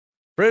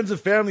Friends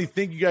and family,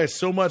 thank you guys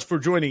so much for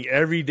joining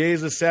Every Day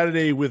is a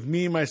Saturday with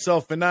me,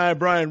 myself, and I,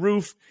 Brian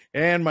Roof,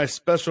 and my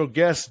special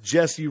guest,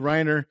 Jesse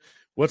Reiner.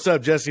 What's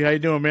up, Jesse? How you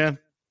doing, man?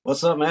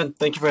 What's up, man?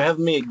 Thank you for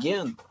having me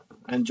again.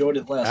 I enjoyed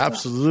it last time.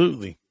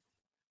 Absolutely.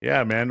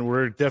 Yeah, man.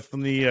 We're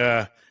definitely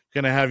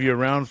going to have you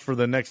around for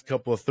the next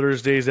couple of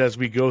Thursdays as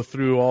we go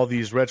through all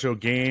these retro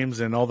games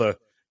and all the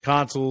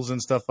consoles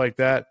and stuff like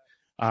that.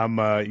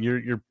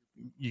 You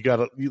got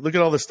to look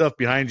at all the stuff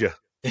behind you.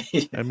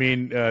 I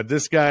mean,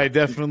 this guy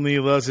definitely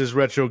loves his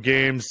retro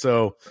games,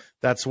 so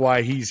that's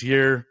why he's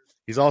here.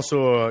 He's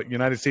also a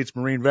United States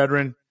Marine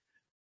veteran.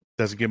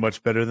 Doesn't get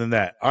much better than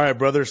that. All right,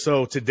 brother.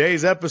 So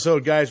today's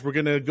episode, guys, we're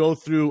going to go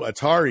through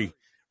Atari.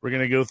 We're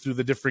going to go through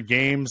the different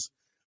games.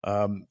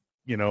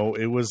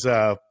 It was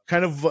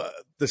kind of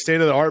the state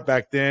of the art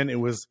back then.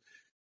 It was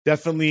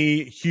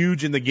definitely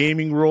huge in the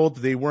gaming world.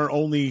 They weren't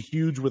only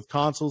huge with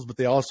consoles, but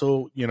they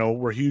also,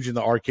 were huge in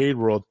the arcade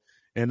world.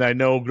 And I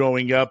know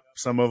growing up,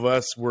 some of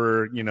us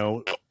were,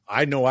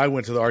 I know I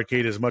went to the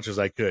arcade as much as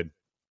I could.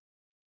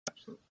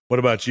 What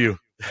about you?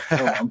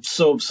 I'm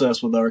so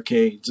obsessed with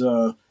arcades.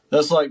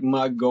 That's like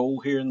my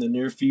goal here in the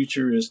near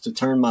future is to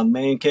turn my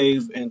man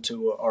cave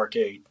into an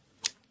arcade.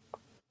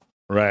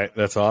 Right.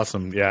 That's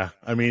awesome. Yeah.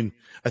 I mean,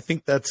 I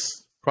think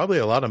that's probably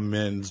a lot of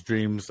men's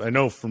dreams. I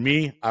know for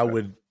me, I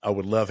would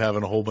love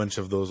having a whole bunch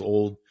of those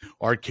old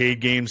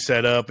arcade games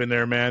set up in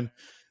there, man.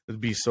 It'd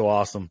be so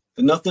awesome.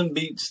 Nothing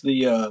beats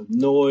the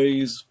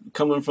noise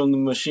coming from the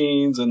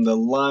machines and the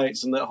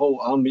lights, and that whole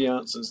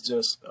ambiance is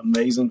just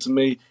amazing to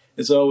me.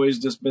 It's always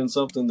just been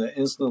something that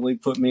instantly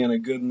put me in a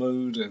good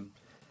mood, and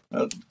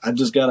I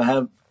just got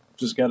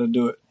to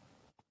do it.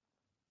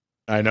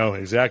 I know,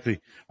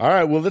 exactly. All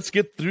right, well, let's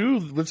go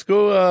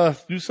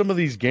through some of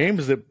these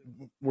games that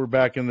were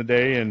back in the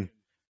day, and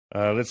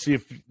let's see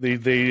if they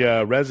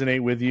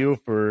resonate with you,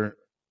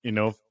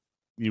 if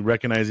you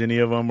recognize any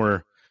of them or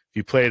if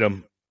you played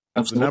them.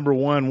 Absolutely. The number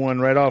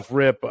one right off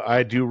rip,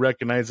 I do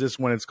recognize this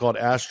one. It's called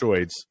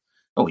Asteroids.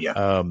 Oh, yeah.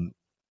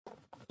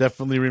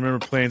 Definitely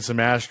remember playing some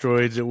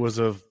Asteroids. It was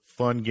a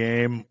fun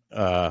game.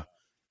 I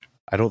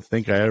don't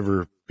think I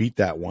ever beat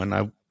that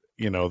one.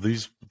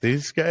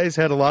 These guys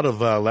had a lot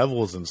of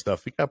levels and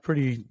stuff. It got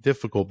pretty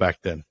difficult back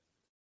then.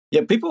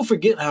 Yeah, people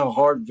forget how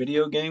hard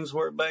video games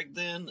were back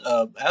then.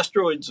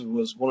 Asteroids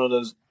was one of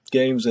those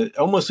games that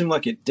almost seemed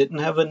like it didn't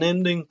have an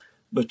ending,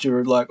 but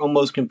you're like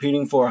almost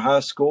competing for a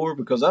high score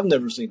because I've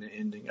never seen an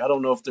ending. I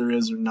don't know if there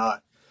is or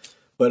not,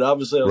 but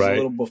obviously I was a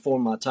little before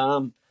my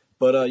time.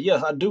 But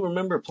yeah, I do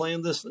remember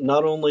playing this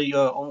not only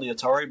on the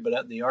Atari, but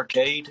at the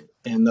arcade.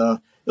 And it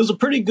was a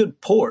pretty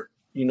good port,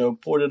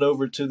 ported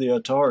over to the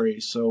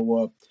Atari.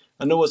 So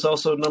I know it's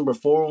also number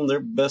 4 on their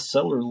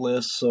bestseller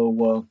list.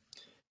 So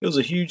it was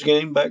a huge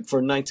game back for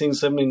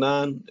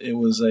 1979. It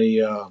was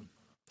a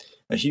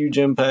huge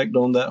impact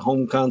on that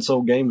home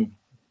console gaming.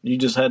 You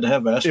just had to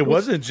have Asteroids. It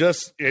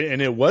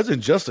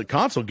wasn't just a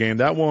console game.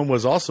 That one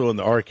was also in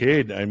the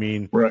arcade. I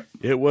mean, right.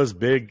 It was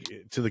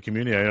big to the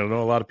community. I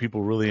know a lot of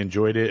people really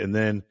enjoyed it. And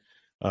then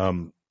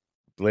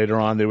later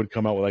on, they would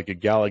come out with like a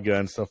Galaga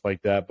and stuff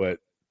like that. But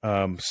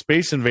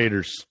Space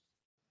Invaders.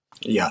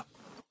 Yeah.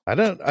 I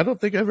don't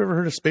think I've ever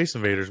heard of Space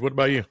Invaders. What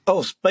about you?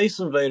 Oh, Space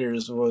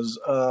Invaders was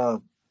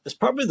it's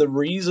probably the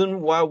reason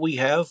why we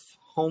have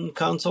home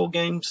console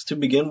games to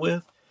begin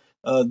with.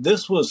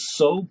 This was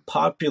so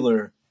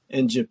popular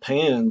in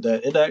Japan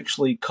that it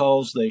actually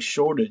caused a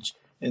shortage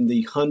in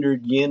the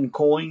 100 yen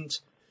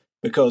coins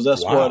because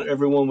that's what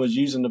everyone was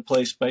using to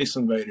play Space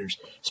Invaders.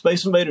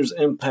 Space Invaders'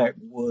 impact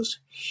was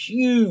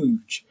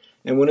huge.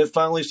 And when it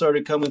finally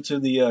started coming to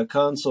the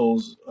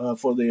consoles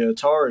for the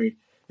Atari,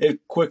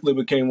 it quickly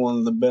became one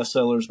of the best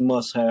sellers,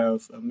 must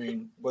have. I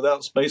mean,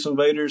 without Space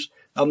Invaders,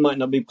 I might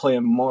not be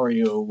playing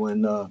Mario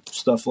and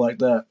stuff like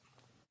that.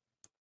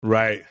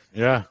 Right.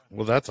 Yeah.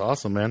 Well, that's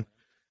awesome, man.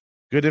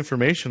 Good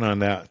information on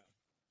that.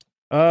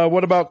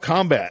 What about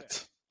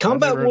Combat?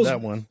 Combat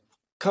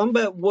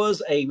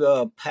was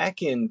a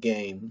pack-in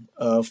game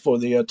for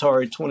the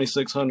Atari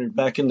 2600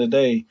 back in the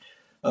day.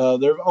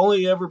 There have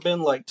only ever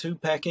been like 2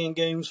 pack-in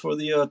games for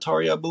the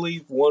Atari, I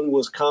believe. One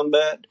was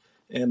Combat,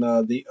 and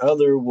the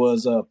other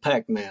was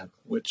Pac-Man,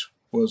 which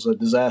was a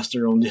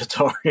disaster on the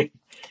Atari.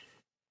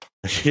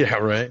 Yeah,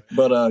 right.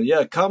 But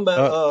yeah,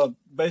 Combat.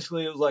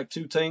 Basically, it was like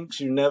 2 tanks.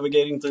 You're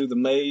navigating through the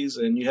maze,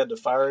 and you had to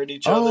fire at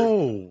each other.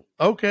 Oh,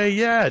 okay,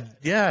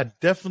 yeah,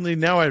 definitely.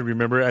 Now I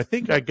remember. I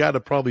think I got to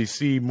probably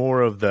see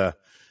more of the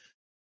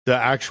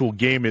actual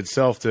game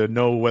itself to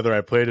know whether I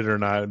played it or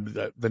not.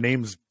 The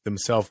names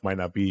themselves might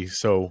not be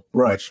so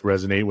much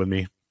resonate with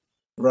me.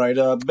 Right.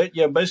 But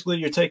yeah, basically,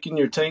 you're taking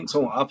your tanks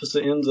on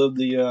opposite ends of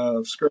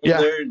the screen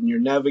there, and you're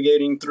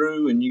navigating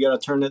through, and you got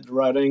to turn at the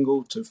right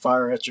angle to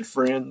fire at your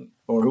friend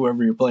or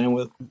whoever you're playing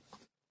with.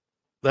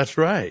 That's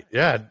right.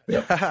 Yeah.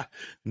 Yep.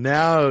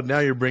 Now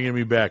you're bringing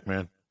me back,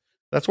 man.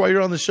 That's why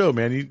you're on the show,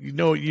 man. You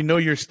know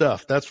your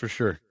stuff. That's for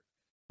sure.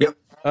 Yep.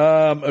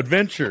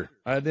 Adventure.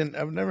 I've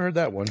never heard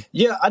that one.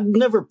 Yeah, I'd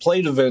never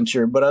played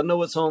Adventure, but I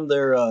know it's on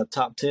their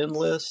top 10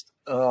 list.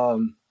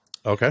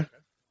 Okay.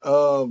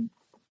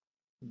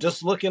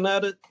 just looking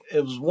at it,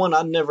 it was one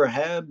I never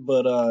had,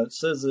 but it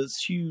says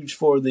it's huge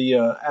for the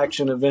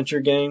action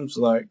adventure games.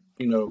 Like,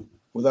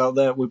 without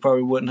that, we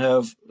probably wouldn't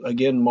have,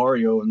 again,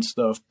 Mario and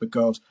stuff.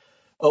 Because,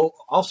 oh,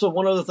 also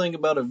one other thing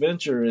about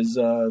adventure is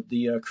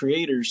the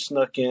creators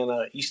snuck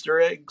in Easter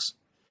eggs.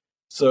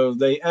 So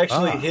they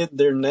actually hid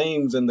their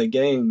names in the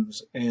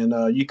games,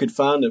 and you could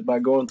find it by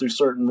going through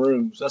certain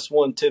rooms. That's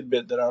one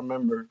tidbit that I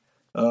remember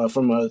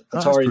from a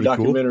Atari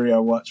documentary I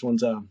watched one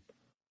time.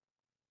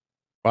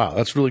 Wow,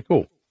 that's really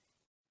cool.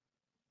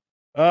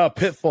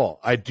 Pitfall.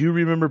 I do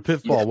remember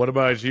Pitfall. Yeah. What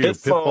about you?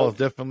 Pitfall is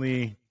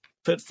definitely...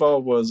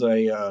 Pitfall was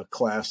a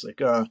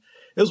classic. It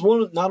was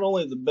one of not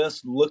only the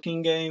best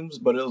looking games,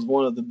 but it was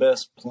one of the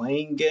best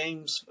playing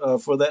games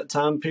for that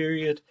time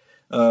period.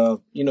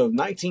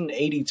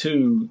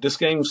 1982, this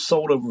game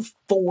sold over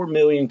 4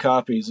 million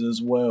copies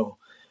as well.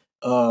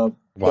 Wow.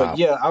 But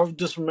yeah, I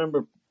just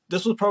remember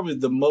this was probably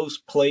the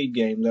most played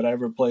game that I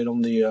ever played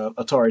on the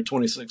Atari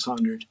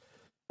 2600.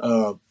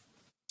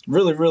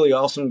 Really, really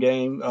awesome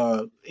game.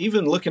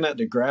 Even looking at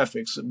the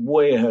graphics,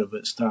 way ahead of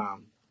its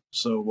time.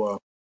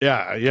 So,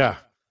 yeah.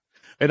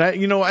 And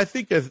I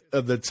think at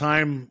the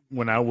time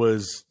when I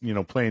was,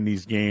 playing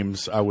these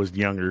games, I was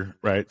younger,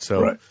 right?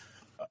 So right.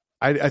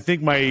 I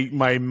think my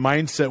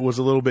mindset was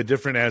a little bit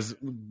different as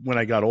when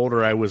I got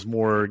older, I was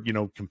more,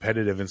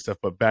 competitive and stuff.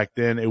 But back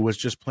then it was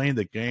just playing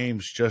the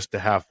games just to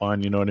have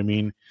fun. You know what I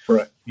mean?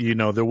 Right.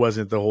 There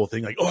wasn't the whole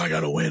thing like, oh, I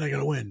got to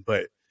win.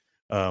 But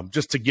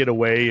just to get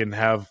away and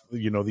have,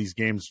 these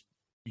games,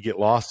 you get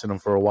lost in them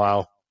for a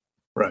while.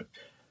 Right.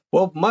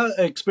 Well, my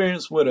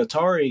experience with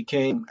Atari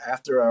came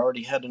after I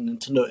already had a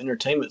Nintendo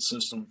Entertainment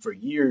System for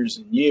years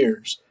and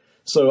years.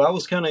 So I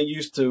was kind of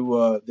used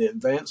to the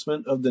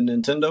advancement of the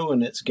Nintendo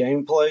and its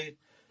gameplay.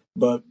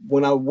 But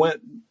when I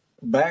went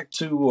back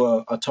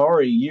to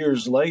Atari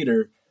years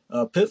later,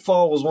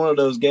 Pitfall was one of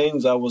those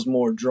games I was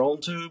more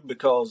drawn to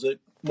because it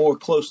more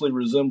closely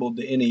resembled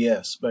the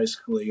NES,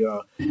 basically,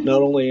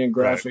 not only in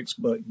graphics,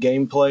 but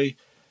gameplay.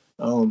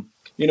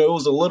 It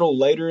was a little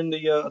later in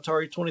the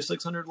Atari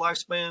 2600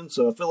 lifespan,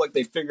 so I feel like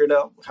they figured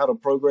out how to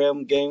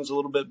program games a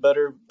little bit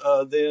better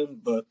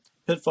then. But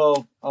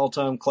Pitfall,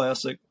 all-time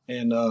classic,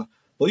 and I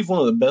believe one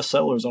of the best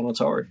sellers on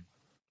Atari.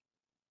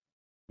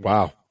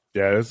 Wow.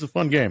 Yeah, it was a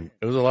fun game.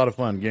 It was a lot of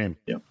fun game.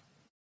 Yeah.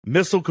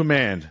 Missile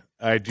Command.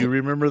 I do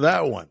remember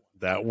that one.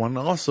 That one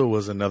also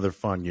was another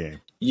fun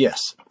game. Yes.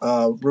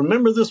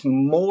 Remember this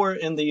more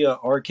in the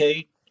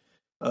arcade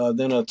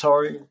than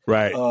Atari.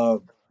 Right.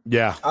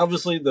 Yeah.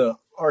 Obviously, the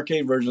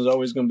arcade version is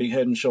always going to be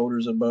head and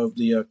shoulders above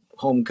the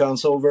home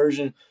console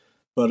version.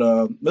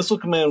 But Missile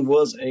Command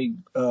was a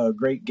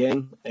great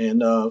game.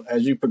 And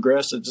as you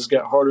progress, it just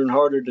got harder and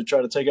harder to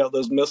try to take out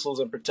those missiles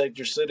and protect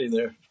your city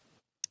there.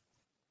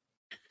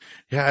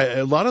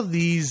 Yeah, a lot of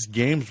these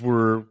games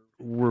were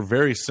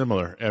very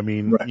similar. I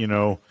mean,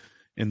 right.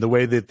 In the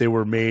way that they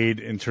were made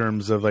in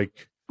terms of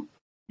like,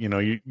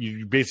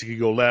 you basically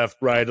go left,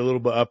 right, a little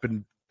bit up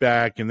and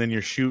back, and then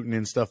you're shooting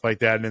and stuff like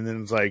that. And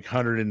then it's like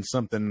 100 and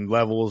something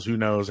levels. Who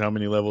knows how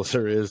many levels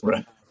there is.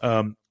 Right.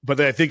 But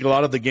I think a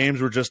lot of the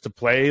games were just to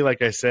play,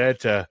 like I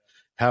said, to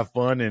have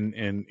fun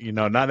and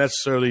not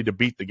necessarily to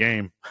beat the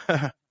game.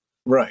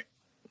 Right.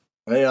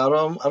 Hey, I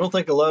don't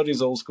think a lot of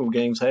these old school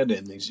games had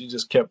endings. You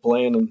just kept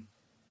playing them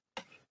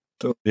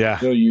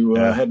until you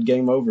had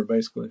game over,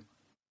 basically.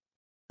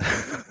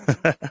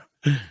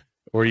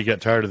 Or you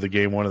got tired of the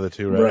game, one of the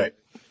two, right?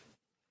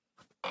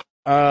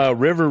 Right.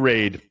 River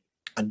Raid.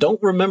 I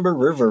don't remember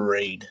River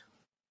Raid.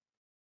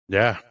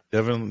 Yeah,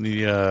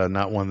 definitely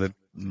not one that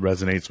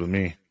resonates with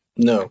me.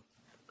 No.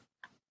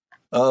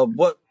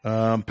 What?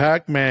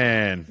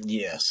 Pac-Man.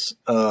 Yes.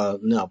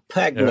 Now,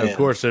 Pac-Man. Of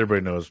course,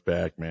 everybody knows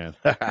Pac-Man.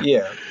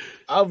 Yeah.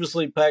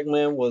 Obviously,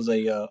 Pac-Man was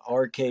a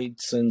arcade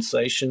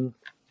sensation.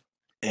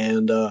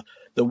 And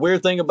the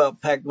weird thing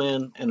about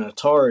Pac-Man and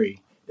Atari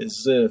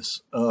is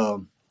this.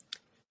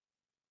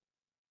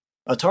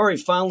 Atari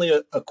finally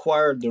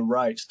acquired the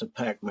rights to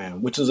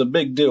Pac-Man, which is a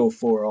big deal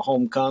for a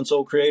home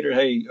console creator.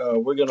 Hey,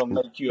 we're going to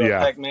make you a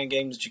Pac-Man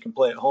game that you can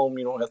play at home.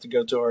 You don't have to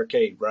go to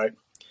arcade, right?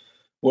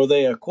 Well,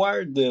 they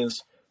acquired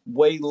this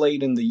way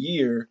late in the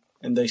year,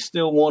 and they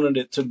still wanted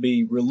it to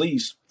be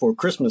released for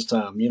Christmas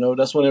time.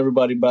 That's when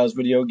everybody buys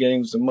video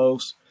games the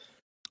most.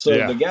 So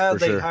the guy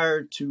they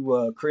hired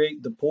to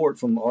create the port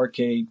from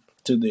arcade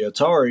to the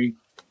Atari,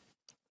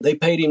 they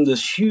paid him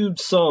this huge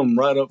sum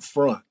right up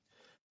front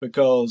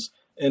because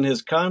in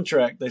his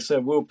contract, they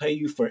said, we'll pay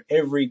you for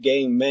every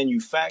game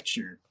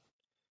manufactured.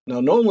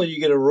 Now, normally you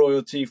get a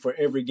royalty for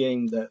every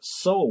game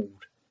that's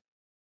sold.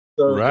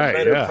 So the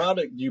better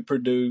product you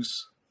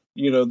produce,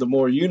 the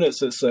more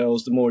units it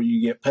sells, the more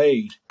you get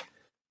paid.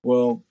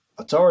 Well,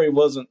 Atari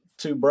wasn't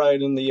too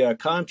bright in the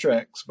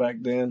contracts back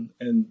then,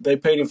 and they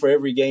paid him for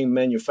every game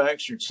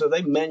manufactured. So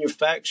they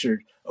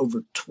manufactured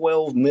over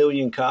 12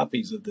 million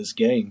copies of this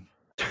game.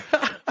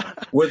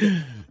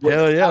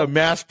 Hell yeah,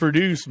 mass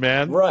produced,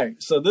 man. Right.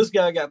 So this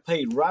guy got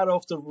paid right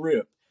off the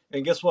rip.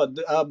 And guess what?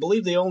 I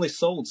believe they only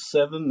sold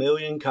 7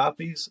 million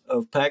copies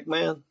of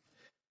Pac-Man.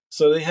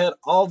 So they had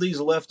all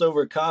these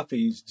leftover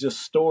copies just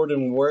stored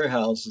in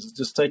warehouses,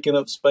 just taking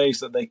up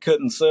space that they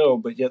couldn't sell,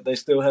 but yet they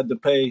still had to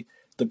pay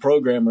the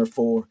programmer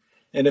for.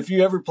 And if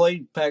you ever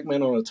played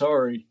Pac-Man on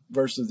Atari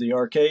versus the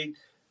arcade,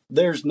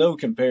 there's no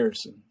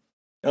comparison.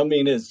 I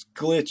mean, it's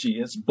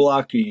glitchy, it's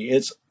blocky,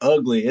 it's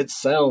ugly, it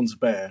sounds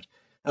bad.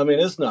 I mean,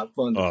 it's not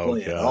fun to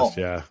play at all.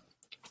 Yeah.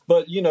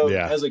 But,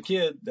 as a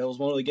kid, that was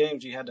one of the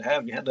games you had to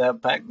have. You had to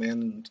have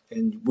Pac-Man,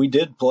 and we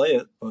did play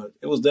it, but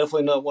it was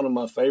definitely not one of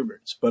my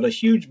favorites. But a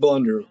huge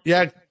blunder.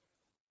 Yeah,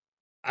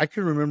 I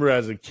can remember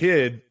as a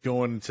kid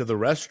going to the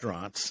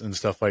restaurants and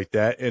stuff like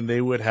that, and they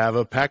would have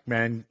a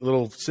Pac-Man,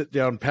 little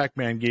sit-down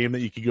Pac-Man game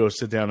that you could go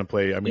sit down and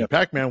play. I mean,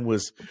 Pac-Man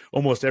was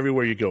almost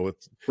everywhere you go.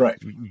 Right.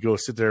 You go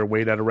sit there and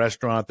wait at a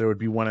restaurant. There would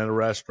be one at a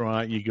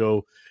restaurant. You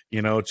go,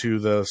 to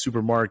the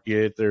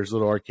supermarket. There's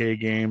little arcade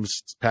games.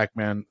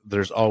 Pac-Man.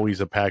 There's always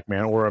a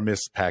Pac-Man or a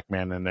Miss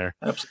Pac-Man in there.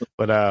 Absolutely.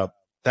 But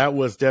that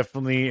was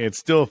definitely. It's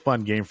still a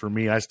fun game for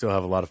me. I still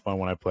have a lot of fun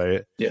when I play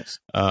it. Yes.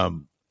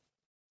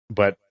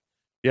 But.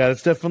 Yeah,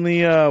 it's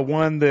definitely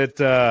one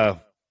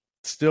that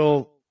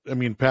still. I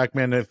mean,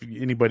 Pac-Man. If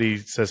anybody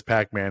says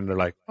Pac-Man, they're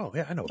like, "Oh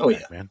yeah, I know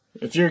Pac-Man."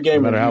 Yeah. If you're a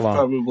gamer, you've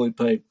probably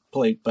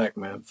played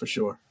Pac-Man for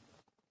sure.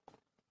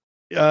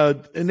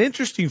 An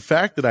interesting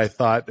fact that I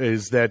thought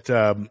is that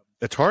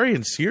Atari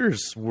and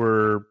Sears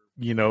were,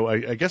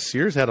 I guess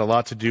Sears had a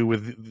lot to do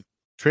with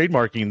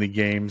trademarking the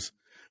games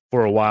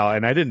for a while,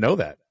 and I didn't know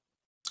that.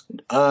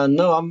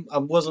 No, I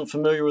wasn't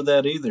familiar with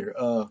that either.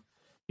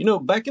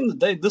 Back in the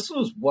day, this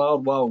was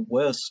Wild Wild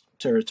West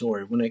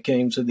territory when it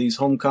came to these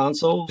home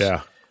consoles.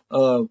 Yeah.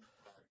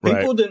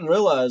 People didn't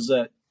realize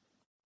that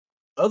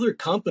other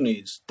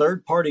companies,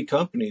 third-party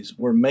companies,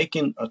 were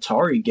making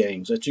Atari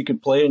games that you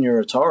could play in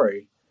your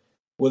Atari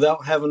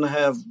without having to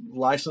have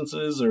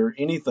licenses or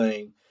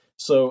anything.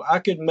 So I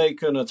could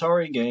make an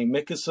Atari game,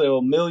 make it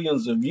sell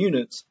millions of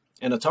units,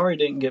 and Atari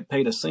didn't get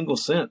paid a single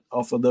cent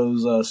off of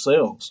those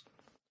sales.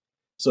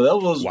 So that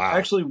was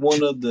actually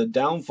one of the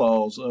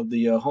downfalls of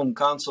the home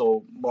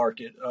console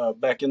market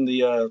back in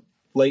the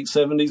late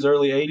 70s,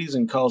 early 80s,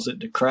 and caused it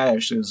to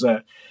crash, is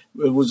that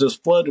it was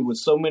just flooded with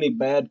so many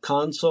bad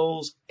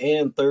consoles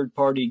and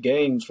third-party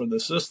games for the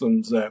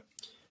systems that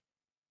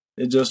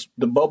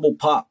the bubble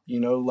popped,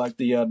 like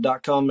the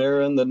dot-com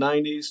era in the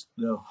 90s.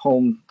 The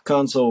home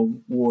console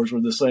wars were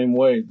the same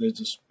way. There's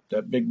just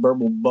that big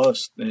bubble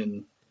bust,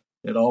 and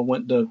it all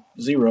went to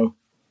zero.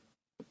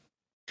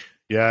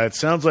 Yeah, it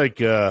sounds like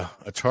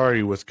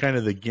Atari was kind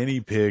of the guinea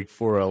pig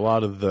for a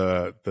lot of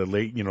the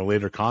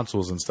later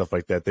consoles and stuff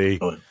like that. They,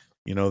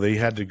 they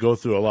had to go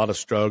through a lot of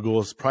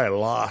struggles, probably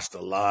lost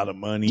a lot of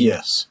money.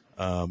 Yes.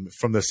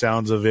 From the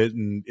sounds of it,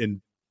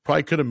 and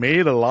probably could have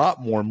made a lot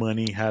more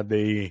money had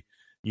they,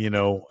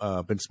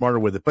 been smarter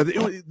with it. But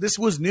this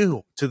was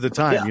new to the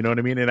time, you know what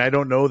I mean? And I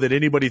don't know that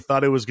anybody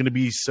thought it was going to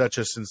be such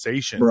a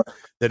sensation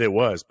that it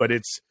was, but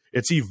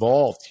it's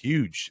evolved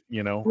huge,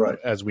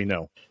 as we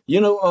know.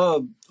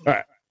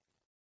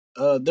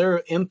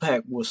 Their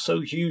impact was so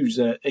huge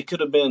that it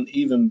could have been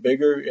even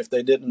bigger if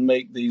they didn't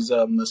make these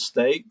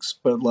mistakes.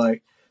 But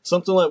like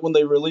something like when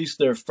they released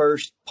their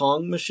first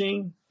Pong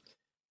machine,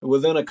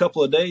 within a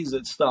couple of days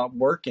it stopped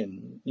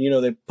working.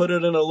 They put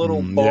it in a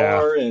little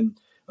bar and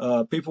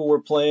people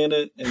were playing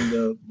it, and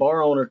the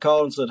bar owner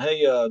called and said,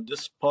 "Hey,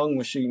 this Pong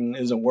machine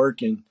isn't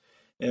working."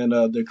 And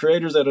the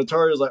creators at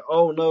Atari was like,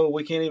 "Oh no,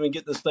 we can't even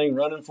get this thing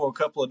running for a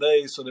couple of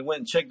days." So they went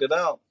and checked it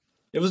out.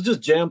 It was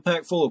just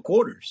jam-packed full of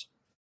quarters.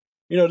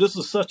 This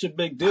is such a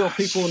big deal.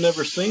 People have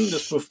never seen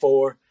this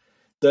before.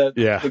 That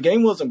the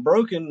game wasn't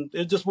broken.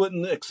 It just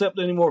wouldn't accept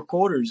any more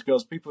quarters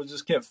because people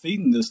just kept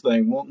feeding this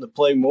thing, wanting to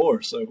play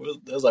more. So it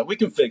was like, we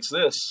can fix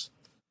this.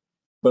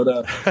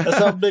 But that's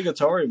how big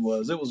Atari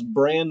was. It was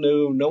brand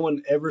new. No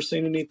one ever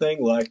seen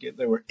anything like it.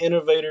 They were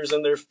innovators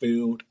in their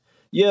field.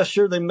 Yeah,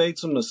 sure, they made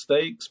some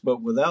mistakes,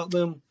 but without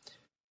them,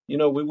 we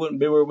wouldn't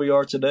be where we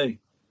are today.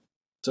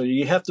 So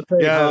you have to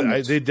pay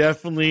homage. They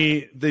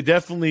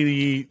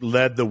definitely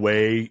led the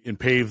way and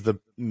paved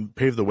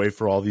the way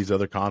for all these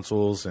other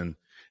consoles and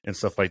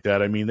stuff like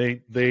that. I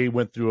mean, they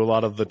went through a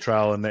lot of the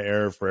trial and the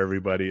error for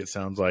everybody, it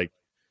sounds like.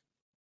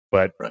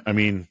 But I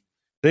mean,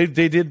 they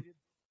did.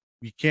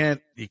 You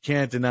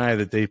can't deny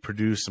that they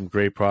produced some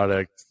great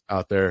products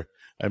out there.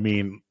 I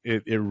mean,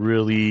 it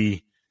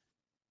really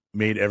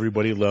made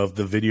everybody love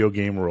the video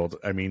game world.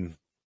 I mean,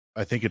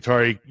 I think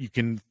Atari. You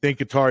can thank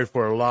Atari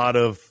for a lot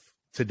of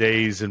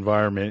today's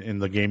environment in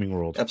the gaming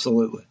world.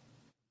 Absolutely.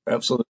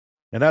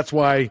 And that's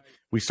why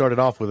we started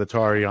off with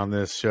Atari on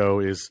this show.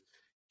 Is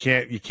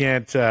you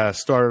can't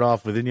start it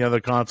off with any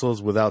other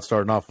consoles without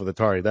starting off with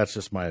Atari. That's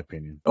just my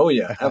opinion. Oh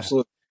yeah,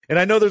 absolutely. And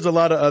I know there's a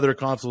lot of other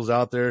consoles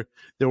out there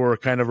that were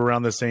kind of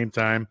around the same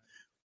time,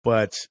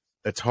 but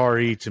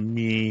Atari to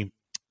me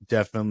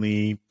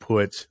definitely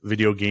put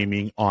video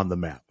gaming on the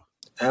map.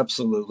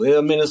 Absolutely.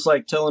 I mean, it's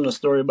like telling a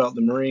story about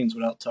the Marines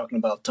without talking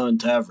about Ton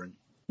Tavern.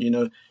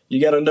 You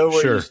got to know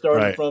where you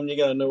started from. You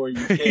got to know where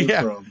you came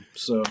from.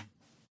 So,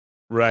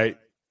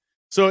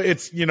 So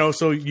it's,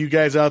 so you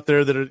guys out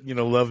there that are,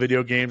 love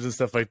video games and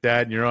stuff like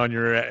that, and you're on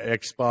your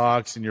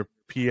Xbox and your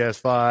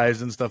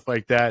PS5s and stuff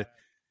like that.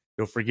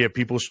 Don't forget,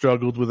 people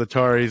struggled with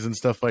Ataris and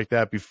stuff like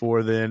that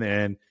before then,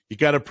 and you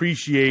got to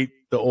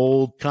appreciate the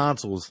old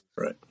consoles.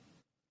 Right.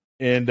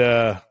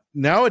 And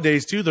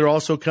nowadays, too, they're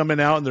also coming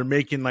out and they're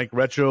making like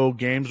retro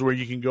games where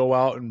you can go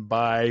out and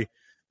buy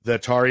the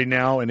Atari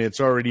now, and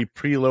it's already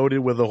preloaded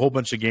with a whole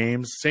bunch of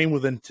games. Same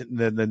with the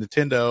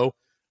Nintendo.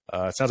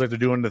 It sounds like they're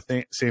doing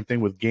the same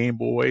thing with Game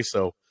Boy.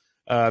 So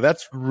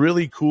that's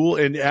really cool.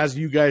 And as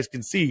you guys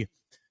can see,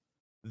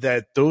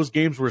 that those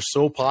games were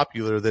so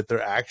popular that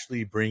they're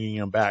actually bringing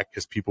them back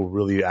because people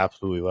really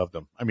absolutely love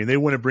them. I mean, they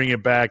wouldn't bring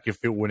it back if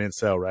it wouldn't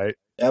sell, right?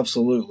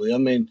 Absolutely. I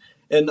mean,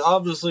 and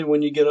obviously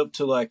when you get up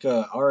to like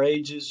our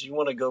ages, you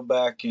want to go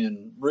back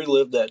and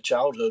relive that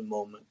childhood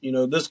moment. You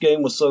know, this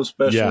game was so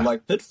special,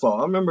 like Pitfall.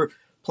 I remember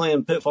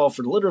playing Pitfall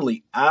for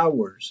literally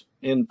hours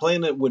and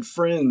playing it with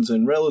friends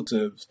and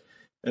relatives.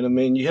 And I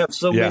mean, you have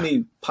so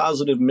many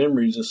positive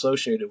memories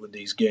associated with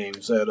these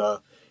games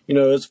that, you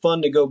know, it's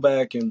fun to go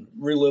back and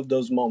relive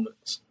those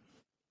moments.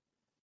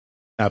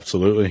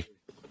 Absolutely.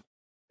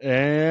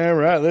 All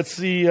right, let's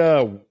see.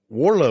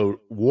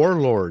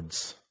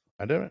 Warlords.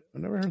 I never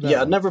heard that.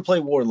 Yeah, I never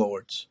played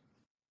Warlords.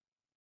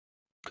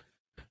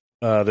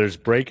 There's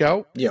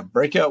Breakout. Yeah,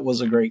 Breakout was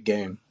a great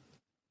game.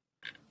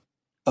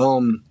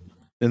 And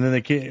then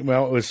they came.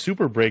 Well, it was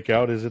Super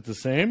Breakout. Is it the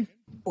same?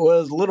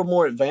 Was a little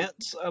more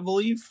advanced, I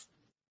believe.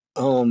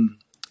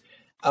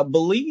 I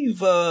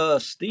believe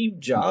Steve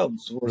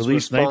Jobs was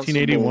released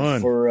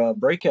 1981 for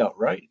Breakout,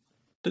 right?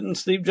 Didn't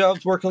Steve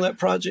Jobs work on that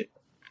project?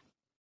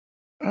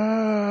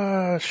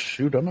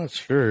 Shoot, I'm not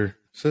sure. It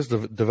says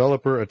the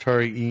developer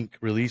Atari Inc.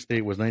 release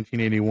date was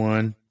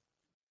 1981,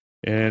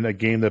 and a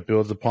game that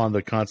builds upon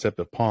the concept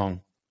of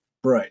Pong.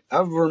 Right.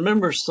 I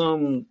remember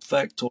some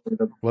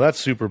factoid. Well, that's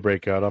Super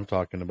Breakout I'm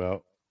talking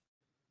about.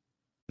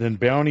 Then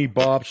Bounty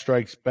Bob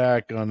Strikes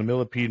Back on the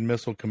Millipede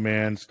Missile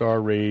Command, Star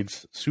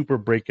Raids, Super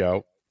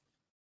Breakout.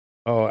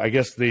 Oh, I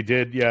guess they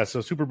did. Yeah, so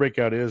Super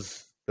Breakout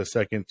is the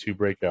second to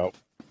Breakout.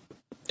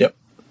 Yep.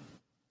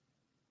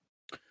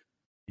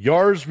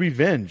 Yar's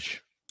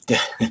Revenge.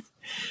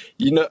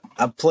 You know,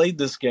 I played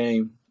this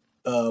game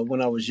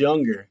when I was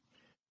younger,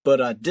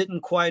 but I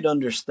didn't quite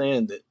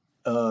understand it.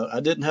 I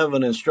didn't have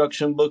an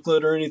instruction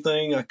booklet or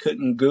anything. I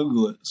couldn't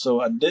Google it,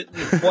 so I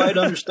didn't quite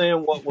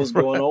understand what was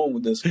going on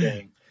with this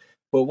game.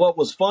 But what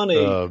was funny,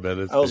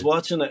 I was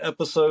watching an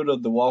episode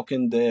of The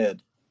Walking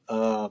Dead.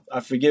 I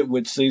forget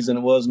which season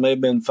it was, may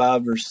have been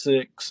 5 or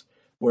 6,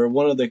 where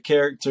one of the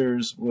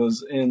characters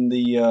was in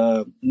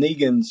the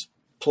Negan's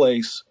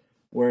place,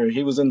 where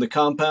he was in the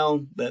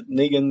compound that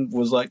Negan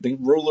was like the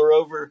ruler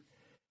over.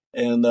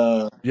 And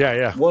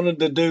one of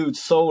the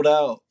dudes sold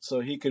out so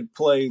he could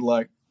play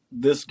like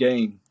this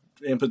game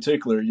in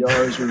particular,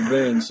 Yar's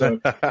Revenge.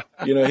 So,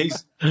 you know,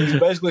 he's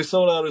basically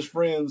sold out his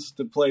friends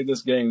to play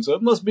this game. So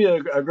it must be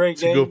a great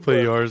game. Go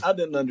play Yar's. I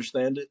didn't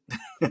understand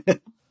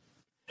it.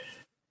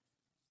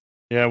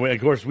 Yeah,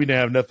 of course, we didn't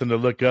have nothing to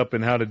look up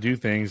and how to do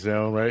things,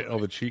 right? All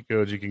the cheat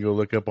codes you can go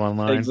look up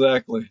online.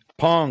 Exactly.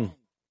 Pong.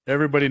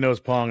 Everybody knows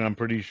Pong, I'm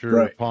pretty sure.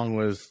 Right. Pong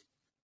was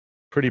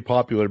pretty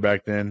popular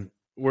back then.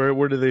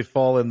 Where do they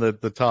fall in the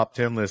top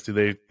 10 list? Do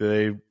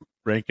they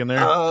rank in there?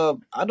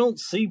 I don't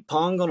see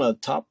Pong on a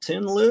top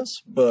 10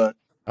 list, but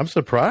I'm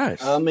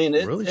surprised. I mean,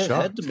 it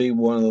had to be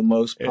one of the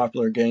most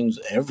popular games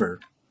ever.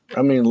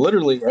 I mean,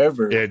 literally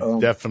ever. It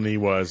definitely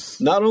was.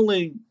 Not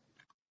only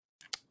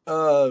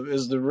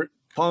is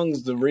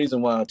Pong's the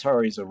reason why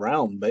Atari's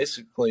around,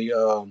 basically.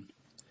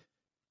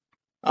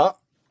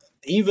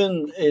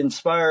 Even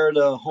inspired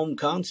home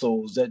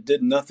consoles that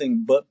did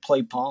nothing but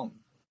play Pong.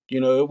 You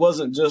know, it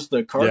wasn't just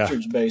a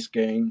cartridge-based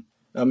game.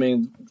 I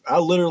mean, I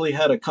literally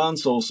had a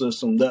console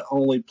system that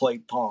only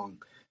played Pong.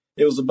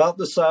 It was about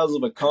the size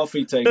of a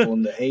coffee table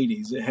in the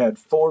 80s. It had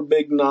 4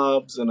 big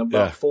knobs and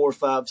about 4 or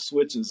 5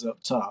 switches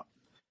up top.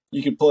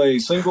 You could play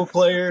single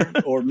player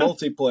or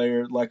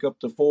multiplayer, like up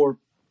to 4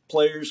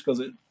 players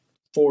because it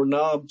 4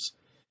 knobs.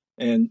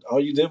 And all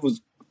you did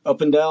was up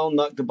and down,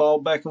 knock the ball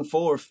back and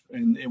forth,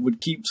 and it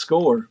would keep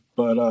score.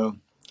 But,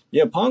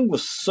 Pong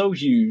was so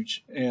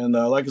huge. And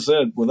like I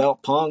said,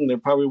 without Pong, there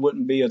probably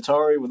wouldn't be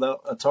Atari.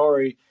 Without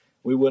Atari,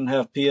 we wouldn't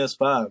have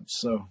PS5.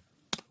 So,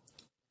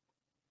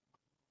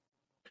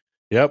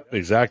 yep,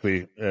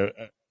 exactly.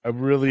 I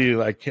really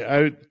like.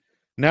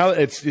 Now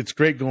it's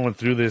great going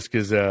through this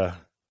because it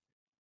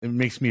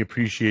makes me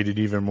appreciate it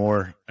even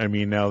more. I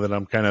mean, now that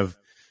I'm kind of,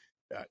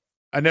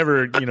 I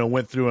never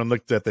went through and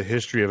looked at the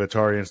history of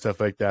Atari and stuff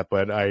like that,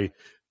 but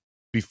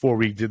before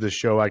we did the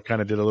show, I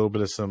kind of did a little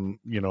bit of some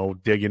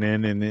digging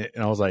in, and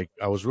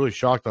I was really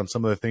shocked on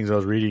some of the things I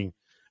was reading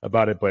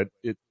about it, but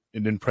it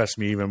impressed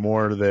me even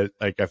more that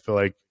I feel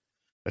like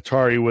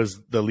Atari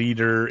was the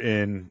leader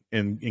in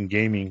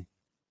gaming.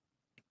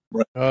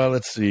 Right.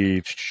 Let's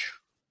see.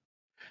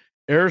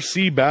 Air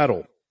Sea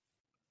Battle.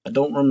 I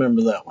don't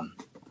remember that one.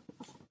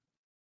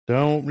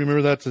 Don't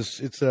remember that.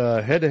 It's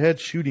a head-to-head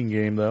shooting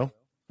game though.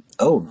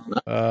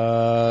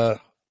 Oh.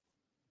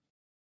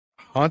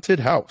 Haunted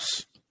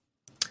House.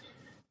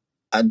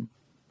 I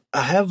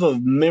I have a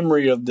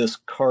memory of this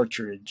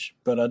cartridge,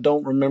 but I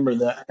don't remember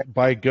that.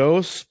 By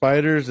ghosts,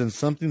 spiders, and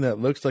something that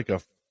looks like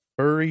a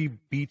furry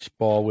beach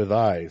ball with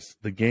eyes.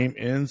 The game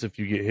ends if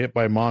you get hit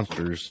by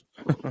monsters.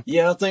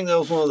 Yeah, I think that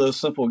was one of those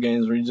simple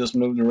games where you just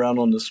moved around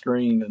on the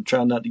screen and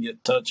try not to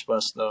get touched by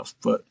stuff.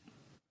 But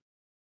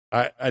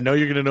I know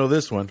you're going to know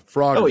this one.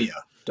 Frogger. oh yeah,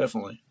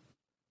 definitely.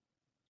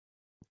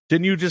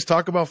 Didn't you just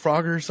talk about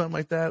Frogger or something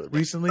like that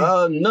recently?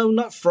 No,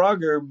 not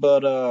Frogger,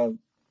 but oh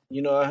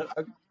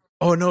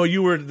no,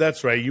 you were.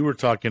 That's right. You were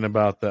talking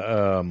about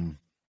the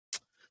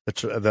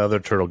other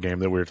turtle game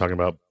that we were talking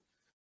about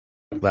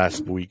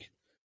last week.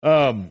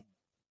 Frogger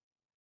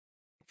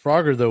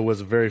though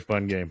was a very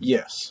fun game.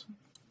 Yes,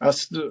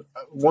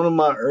 one of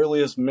my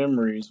earliest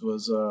memories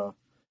was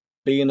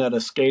being at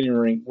a skating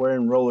rink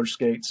wearing roller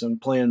skates and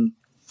playing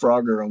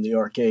Frogger on the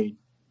arcade.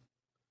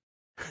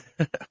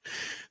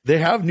 They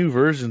have new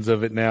versions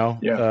of it now.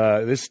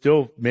 Yeah. They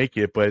still make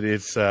it, but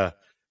it's they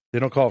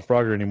don't call it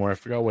Frogger anymore. I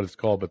forgot what it's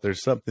called, but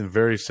there's something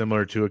very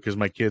similar to it because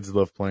my kids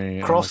love playing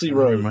it. Crossy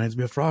Road. It reminds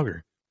me of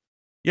Frogger.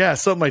 Yeah,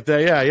 something like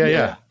that.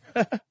 Yeah.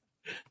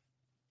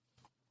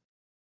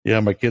 Yeah,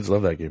 my kids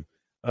love that game.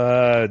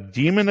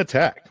 Demon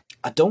Attack.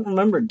 I don't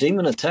remember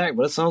Demon Attack,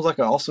 but it sounds like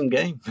an awesome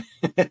game.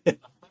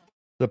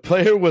 The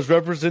player was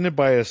represented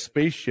by a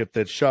spaceship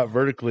that shot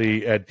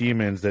vertically at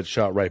demons that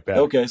shot right back.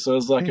 Okay, so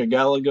it's like a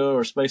Galaga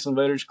or Space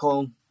Invaders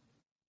clone?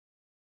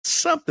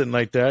 Something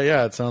like that.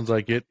 Yeah, it sounds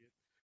like it.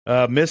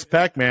 Miss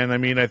Pac-Man. I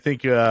mean, I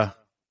think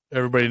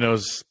everybody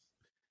knows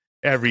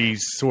every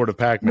sort of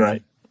Pac-Man.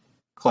 Right.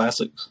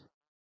 Classics.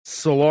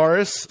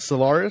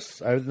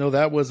 Solaris. I know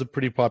that was a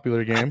pretty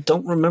popular game. I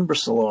don't remember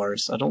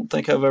Solaris. I don't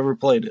think I've ever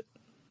played it.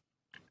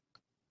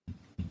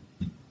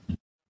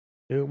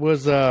 It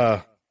was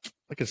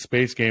like a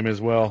space game as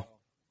well.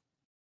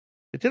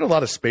 It did a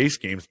lot of space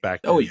games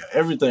back then. Oh yeah,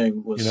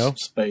 everything was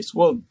space.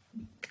 Well,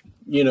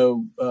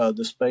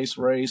 the space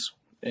race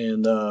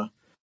and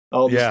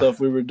all the stuff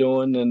we were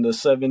doing in the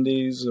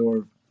 70s,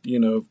 or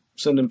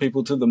sending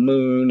people to the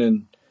moon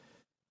and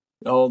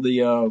all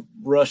the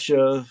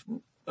Russia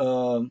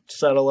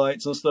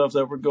satellites and stuff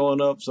that were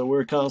going up. So we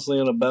were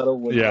constantly in a battle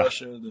with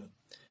Russia to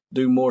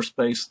do more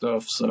space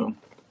stuff. So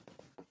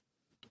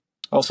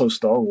also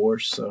Star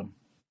Wars. So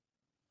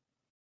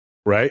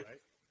right.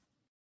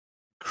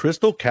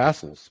 Crystal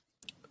Castles.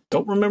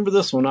 Don't remember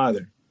this one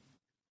either.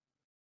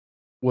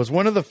 Was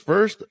one of the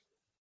first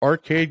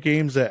arcade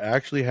games that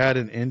actually had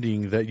an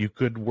ending that you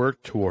could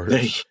work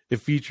towards. It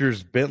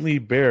features Bentley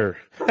Bear.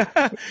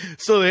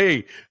 So,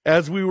 hey,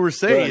 as we were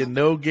saying,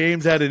 no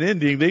games had an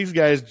ending. These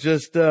guys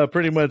just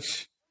pretty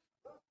much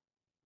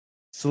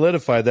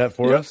solidified that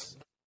for us.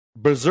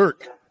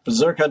 Berserk.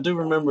 I do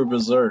remember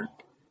Berserk.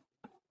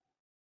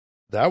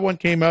 That one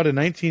came out in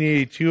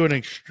 1982, an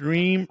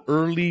extreme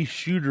early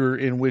shooter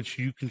in which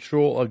you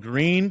control a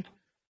green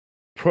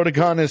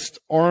protagonist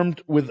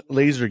armed with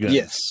laser guns.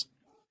 Yes.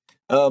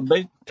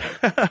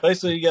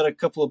 Basically, you got a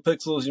couple of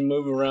pixels, you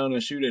move around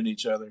and shoot at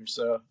each other.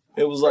 So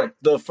it was like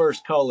the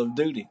first Call of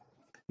Duty.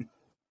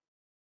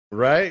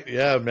 Right?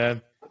 Yeah,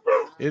 man.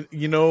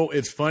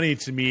 It's funny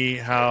to me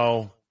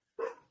how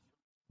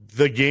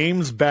the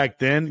games back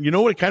then,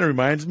 what it kind of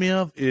reminds me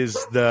of is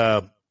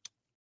the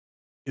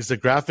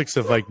graphics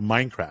of like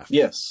Minecraft.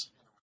 Yes.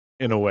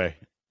 In a way.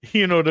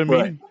 You know what I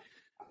mean?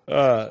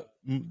 Right.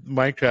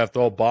 Minecraft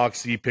all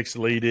boxy,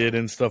 pixelated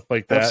and stuff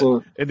like that.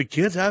 Absolutely. And the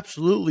kids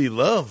absolutely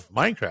love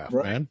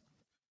Minecraft, man.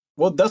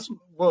 Well, that's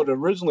what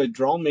originally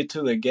drawn me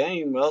to the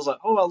game. I was like,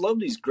 oh, I love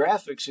these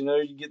graphics.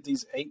 You get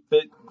these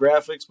 8-bit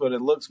graphics, but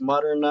it looks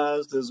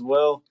modernized as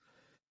well.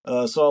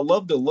 So I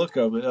love the look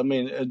of it. I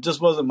mean, it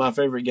just wasn't my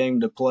favorite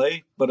game to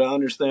play, but I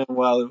understand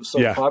why it was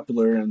so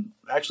popular. And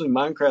actually,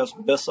 Minecraft's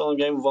best-selling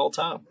game of all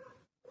time.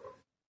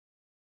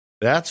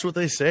 That's what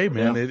they say,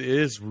 man. Yeah. It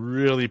is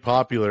really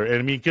popular. And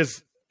I mean,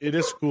 because it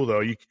is cool,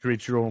 though. You can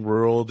create your own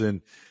world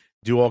and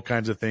do all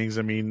kinds of things.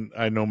 I mean,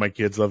 I know my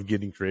kids love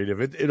getting creative.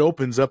 It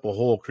opens up a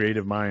whole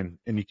creative mind,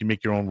 and you can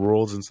make your own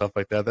worlds and stuff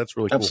like that. That's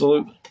really cool.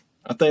 Absolutely.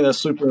 I think that's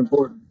super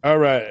important. All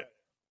right.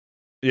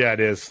 Yeah, it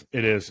is.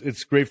 It is.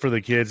 It's great for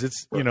the kids.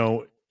 It's,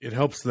 it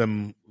helps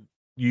them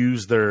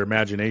use their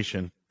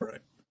imagination. Right.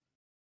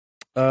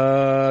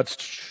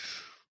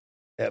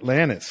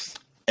 Atlantis.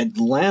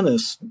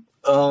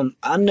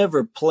 I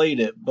never played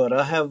it, but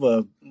I have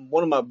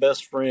one of my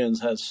best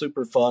friends has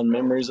super fond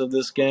memories of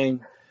this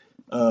game.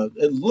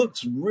 It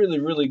looks really,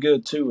 really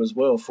good too, as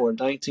well, for a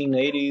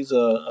 1980s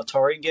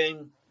Atari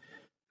game.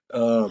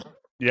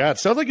 Yeah, it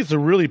sounds like it's a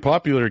really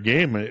popular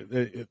game.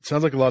 It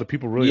sounds like a lot of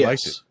people really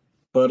liked it.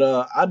 But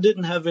I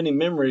didn't have any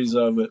memories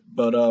of it.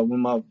 But when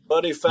my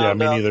buddy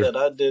found out that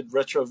I did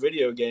retro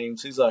video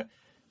games, he's like,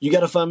 "You got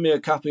to find me a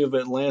copy of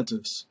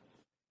Atlantis."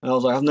 And I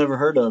was like, "I've never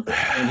heard of it."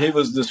 And he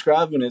was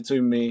describing it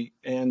to me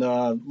and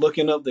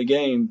looking up the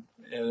game,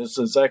 and it's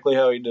exactly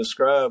how he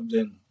described.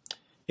 And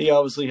he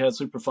obviously had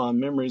super fond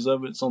memories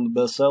of it. It's on the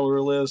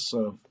bestseller list,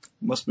 so it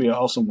must be an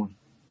awesome one.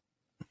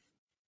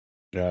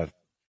 Yeah.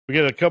 We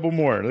got a couple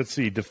more. Let's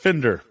see.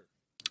 Defender.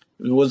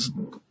 It was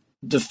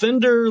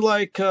Defender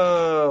like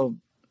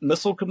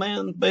Missile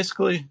Command,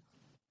 basically.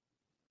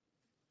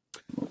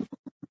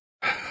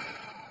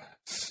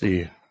 Let's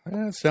see.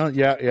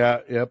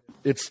 Yep.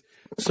 It's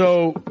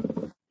so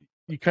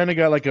you kind of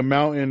got like a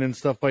mountain and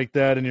stuff like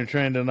that, and you're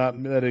trying to not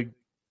let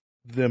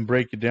them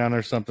break it down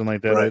or something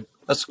like that. Right.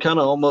 That's kind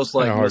of almost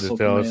like hard Missile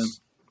to tell. Command.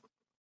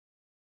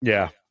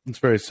 Yeah, it's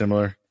very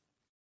similar.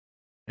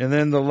 And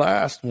then the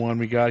last one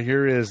we got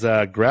here is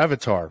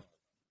Gravitar.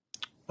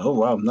 Oh,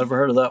 wow. Never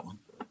heard of that one.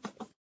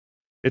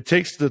 It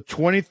takes the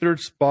 23rd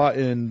spot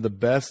in the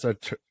best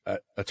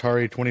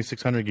Atari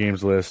 2600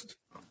 games list,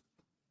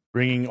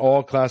 bringing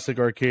all classic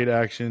arcade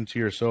action to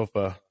your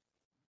sofa.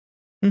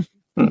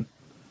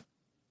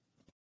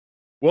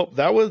 Well,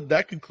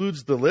 that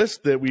concludes the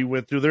list that we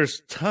went through.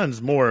 There's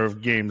tons more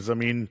of games. I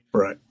mean,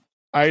 right.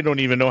 I don't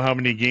even know how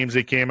many games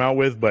they came out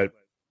with, but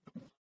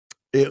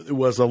it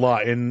was a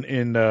lot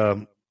and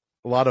a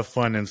lot of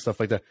fun and stuff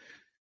like that.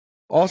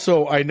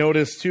 Also, I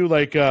noticed too,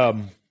 like they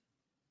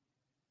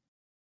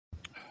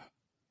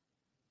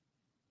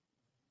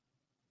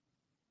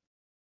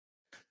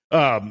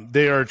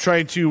are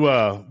trying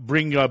to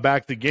bring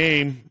back the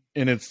game,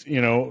 and it's,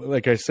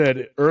 like I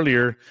said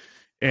earlier,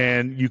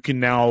 and you can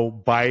now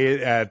buy it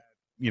at,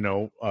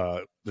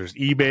 there's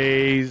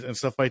eBays and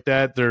stuff like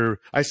that.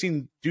 I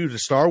seen, dude, the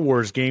Star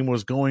Wars game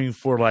was going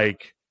for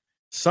like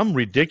some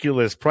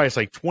ridiculous price,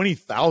 like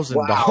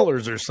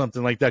 $20,000 or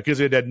something like that,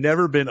 because it had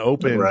never been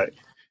opened, right,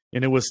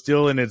 and it was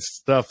still in its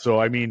stuff. So,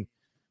 I mean,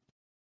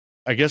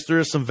 I guess there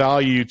is some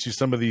value to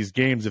some of these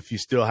games if you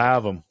still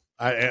have them.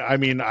 I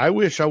mean, I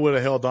wish I would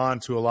have held on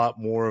to a lot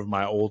more of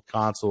my old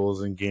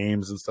consoles and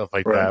games and stuff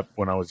like that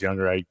when I was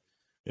younger.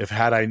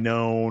 Had I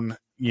known,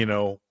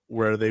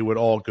 where they would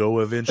all go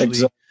eventually.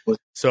 Exactly.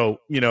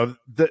 So,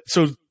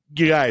 so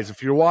you guys,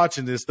 if you're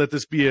watching this, let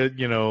this be a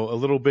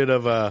little bit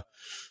of a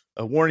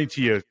warning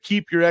to you.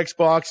 Keep your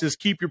Xboxes,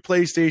 keep your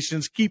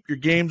PlayStations, keep your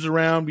games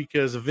around,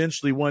 because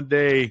eventually one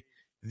day,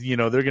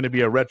 they're going to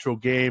be a retro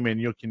game and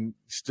you can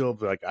still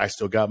be like, I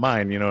still got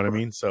mine. You know what I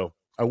mean? So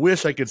I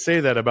wish I could say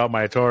that about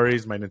my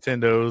Ataris, my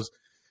Nintendos,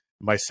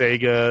 my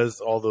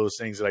Segas, all those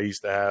things that I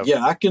used to have.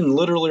 Yeah, I can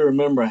literally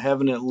remember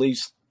having at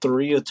least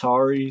 3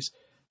 Ataris.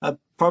 I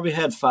probably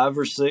had 5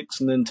 or 6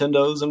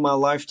 Nintendos in my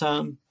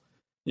lifetime.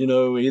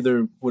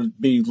 Either would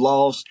be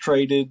lost,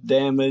 traded,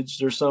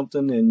 damaged or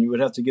something, and you would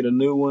have to get a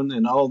new one.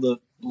 And all the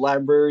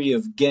library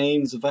of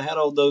games, if I had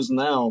all those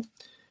now,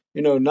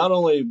 not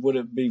only would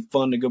it be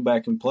fun to go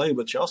back and play,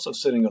 but you're also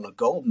sitting on a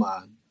gold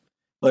mine.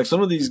 Like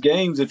some of these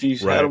games, if you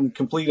had them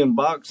complete in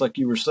box, like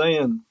you were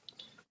saying,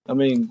 I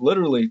mean,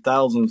 literally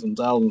thousands and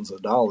thousands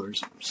of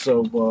dollars.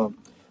 So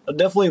I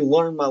definitely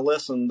learned my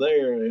lesson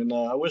there, and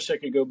I wish I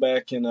could go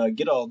back and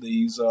get all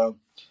these.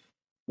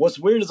 What's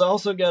weird is I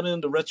also got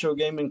into retro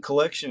gaming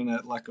collection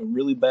at like a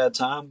really bad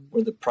time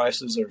where the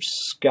prices are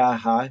sky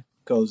high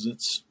because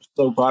it's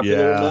so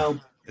popular now.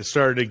 It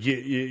started to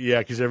get,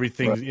 because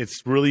everything, it's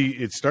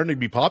starting to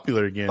be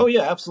popular again. Oh,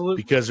 yeah,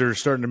 absolutely. Because they're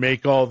starting to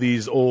make all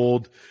these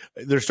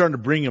they're starting to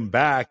bring them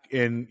back,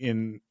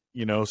 and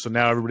so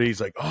now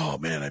everybody's like, oh,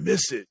 man, I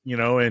miss it,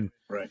 and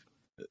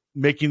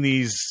making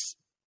these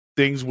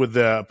things with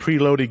the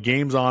preloaded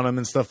games on them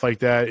and stuff like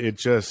that, it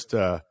just,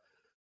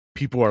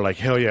 people are like,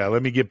 hell yeah,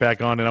 let me get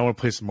back on and I want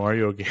to play some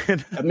Mario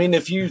again. I mean,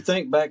 if you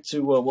think back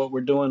to what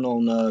we're doing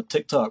on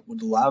TikTok with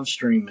the live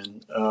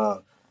streaming,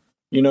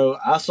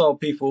 I saw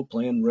people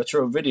playing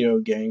retro video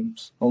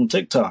games on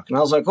TikTok, and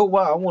I was like, oh,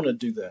 wow, I want to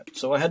do that.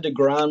 So I had to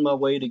grind my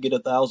way to get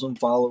 1,000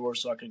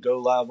 followers so I could go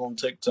live on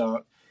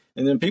TikTok.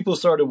 And then people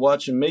started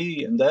watching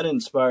me, and that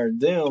inspired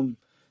them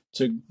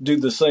to do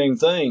the same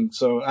thing.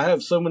 So I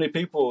have so many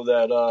people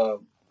that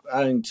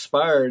I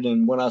inspired,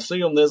 and when I see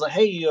them, they're like,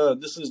 hey,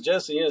 this is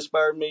Jesse. He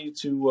inspired me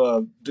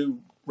to do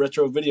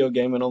retro video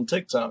gaming on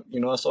TikTok.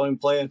 I saw him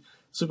playing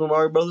Super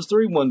Mario Brothers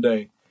 3 one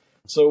day.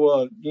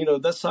 So,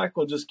 that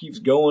cycle just keeps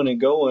going and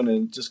going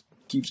and just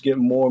keeps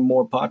getting more and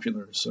more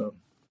popular. So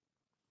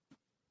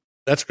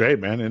that's great,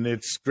 man. And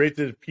it's great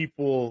that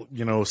people,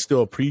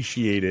 still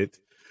appreciate it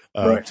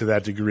to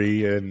that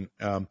degree. And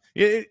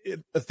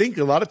I think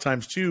a lot of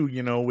times too,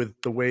 with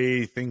the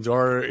way things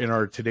are in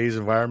our today's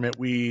environment,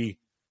 we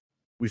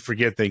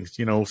forget things,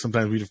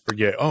 sometimes we just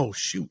forget, oh,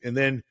 shoot. And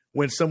then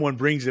when someone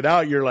brings it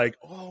out, you're like,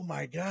 oh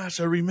my gosh,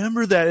 I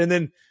remember that. And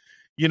then,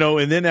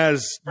 and then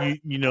as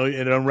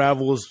it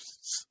unravels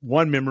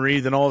one memory,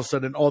 then all of a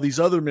sudden all these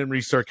other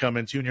memories start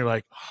coming too. And you're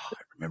like, oh,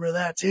 I remember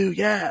that too.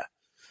 Yeah.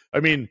 I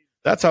mean,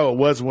 that's how it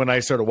was when I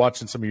started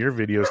watching some of your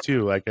videos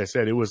too. Like I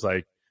said, it was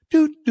like,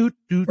 doot, doot,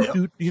 doot,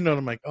 doot, and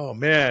I'm like, oh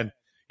man,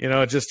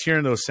 just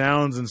hearing those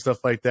sounds and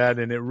stuff like that.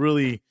 And it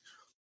really,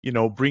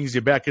 brings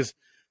you back. Cause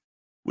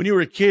when you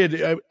were a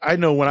kid, I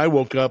know when I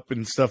woke up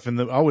and stuff,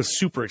 and I was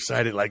super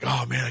excited, like,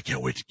 oh man, I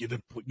can't wait to get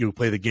to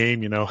play the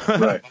game,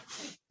 Right.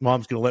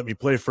 Mom's going to let me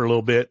play for a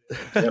little bit.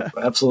 Yep,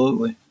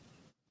 absolutely.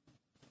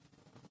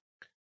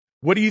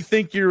 What do you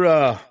think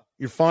your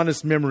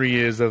fondest memory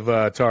is of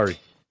Atari?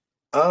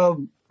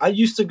 I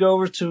used to go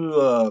over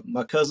to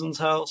my cousin's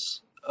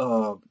house,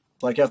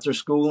 like after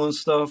school and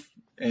stuff,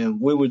 and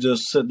we would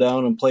just sit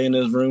down and play in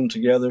his room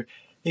together.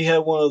 He had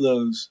one of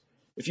those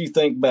if you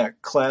think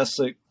back,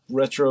 classic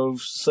retro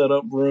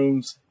setup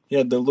rooms. You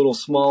had the little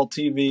small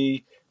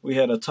TV. We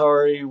had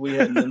Atari. We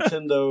had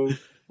Nintendo.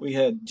 We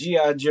had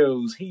GI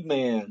Joes,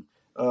 He-Man.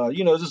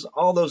 Just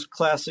all those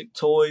classic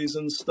toys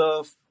and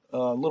stuff.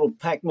 Little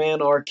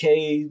Pac-Man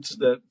arcades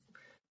that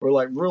were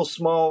like real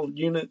small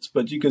units,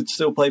 but you could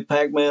still play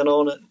Pac-Man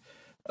on it.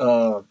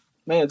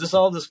 Man, just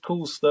all this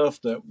cool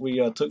stuff that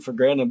we took for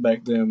granted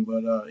back then.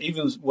 But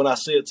even when I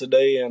see it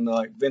today in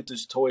like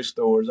vintage toy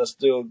stores, I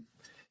still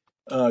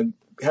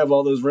have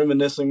all those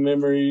reminiscing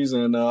memories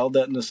and all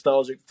that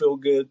nostalgic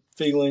feel-good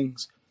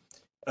feelings.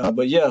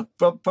 But yeah,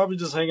 probably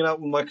just hanging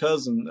out with my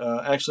cousin.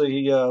 Actually,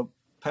 he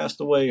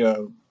passed away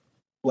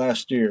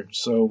last year,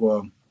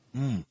 so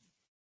I'm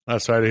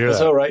sorry to hear that's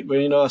that. all right.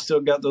 But I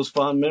still got those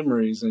fond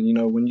memories,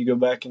 and when you go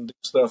back and do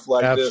stuff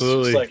like Absolutely.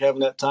 this, it's like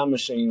having that time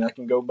machine. I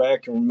can go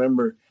back and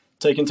remember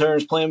taking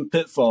turns playing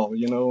Pitfall,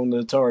 on the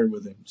Atari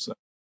with him. So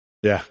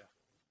yeah.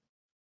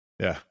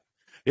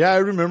 I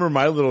remember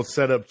my little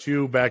setup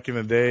too back in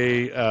the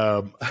day.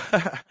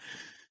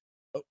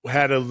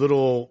 Had a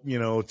little,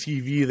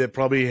 TV that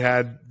probably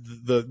had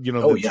the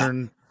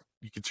turn.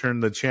 You could turn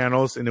the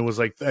channels, and it was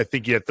like I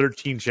think you had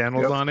 13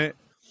 channels on it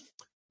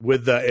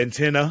with the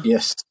antenna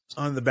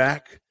on the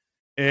back,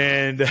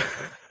 and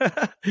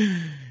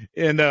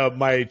and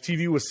my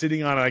TV was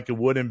sitting on like a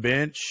wooden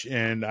bench,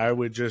 and I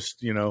would just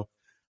the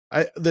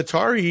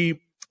Atari.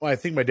 Well, I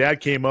think my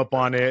dad came up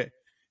on it,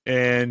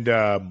 and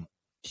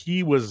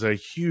he was a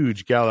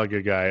huge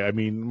Galaga guy. I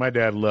mean, my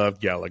dad loved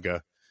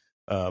Galaga.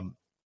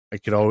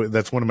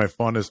 That's one of my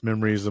fondest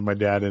memories of my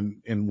dad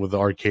in with the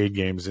arcade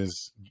games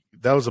is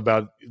that was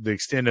about the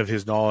extent of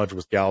his knowledge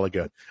was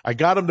Galaga. I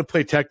got him to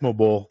play Tecmo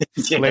Bowl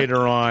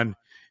later on,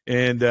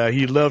 and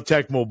he loved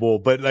Tecmo Bowl.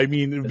 But I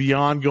mean,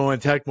 beyond going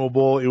Tecmo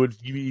Bowl, it would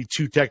be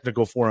too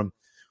technical for him,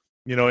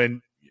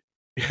 and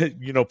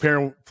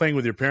playing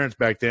with your parents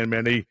back then,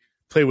 man, they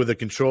play with a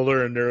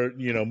controller and they're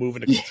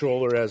moving the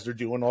controller as they're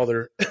doing all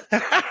their.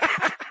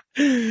 I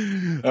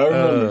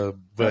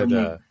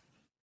remember.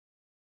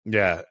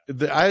 Yeah,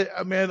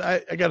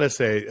 I gotta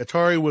say,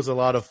 Atari was a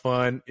lot of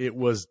fun. It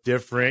was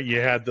different.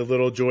 You had the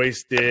little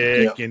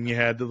joystick and you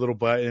had the little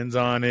buttons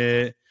on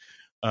it.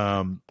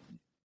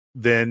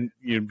 Then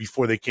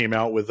before they came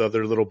out with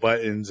other little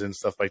buttons and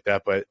stuff like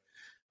that. But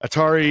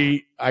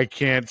Atari, I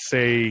can't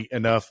say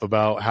enough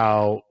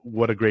about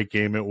what a great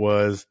game it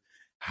was,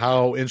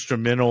 how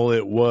instrumental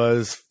it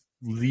was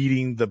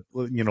laying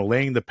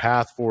the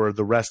path for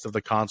the rest of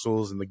the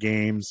consoles and the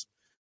games.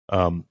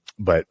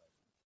 But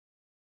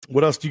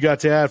what else do you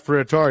got to add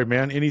for Atari,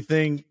 man?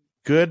 Anything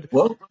good?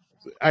 Well,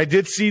 I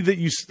did see that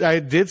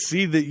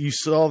you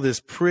saw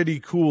this pretty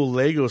cool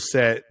Lego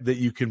set that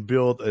you can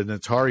build an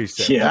Atari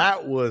set. Yeah.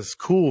 That was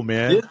cool,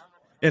 man. Yeah.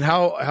 And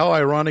how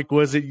ironic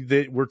was it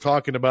that we're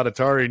talking about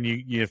Atari and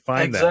you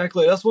find that?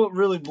 Exactly. That's what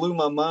really blew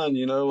my mind.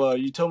 You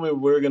told me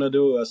we were going to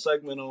do a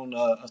segment on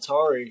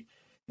Atari,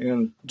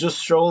 and just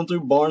strolling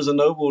through Barnes &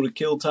 Noble to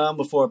kill time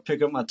before I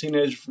pick up my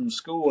teenager from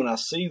school, and I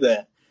see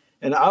that.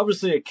 And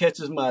obviously it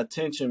catches my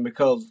attention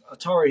because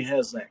Atari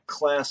has that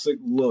classic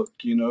look,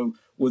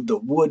 with the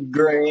wood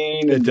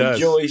grain and the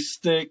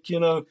joystick,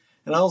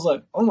 And I was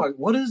like, oh my,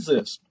 what is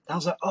this? I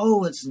was like,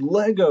 oh, it's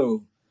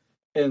Lego.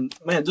 And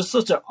man, just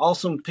such an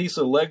awesome piece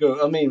of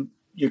Lego. I mean,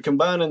 you're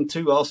combining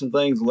two awesome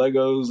things,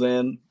 Legos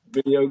and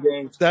video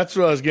games. That's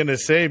what I was going to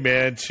say,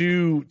 man.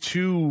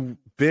 Two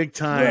big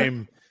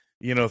time,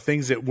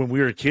 things that when we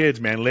were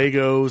kids, man,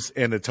 Legos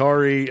and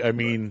Atari. I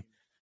mean,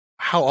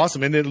 how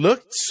awesome. And it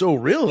looked so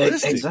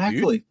realistic.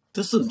 Exactly. Dude.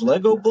 This is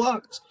Lego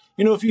blocks.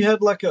 If you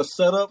had like a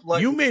setup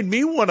like you made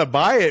me want to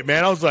buy it,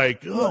 man. I was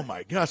like, oh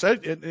my gosh.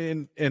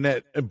 And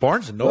at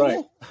Barnes &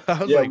 Noble?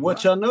 Right.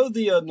 Which I know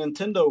the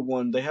Nintendo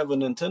one, they have a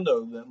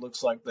Nintendo that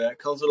looks like that.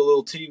 Comes with a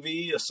little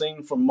TV, a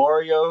scene from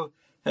Mario,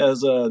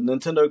 has a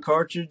Nintendo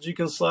cartridge you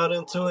can slide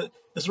into it.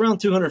 It's around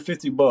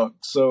 $250,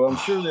 so I'm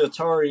sure the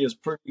Atari is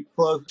pretty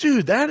close.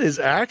 Dude, that is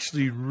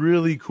actually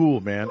really cool,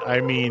 man.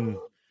 I mean,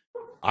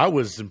 I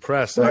was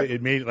impressed. Right.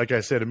 It made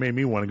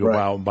me want to go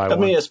out and buy one. I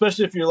mean,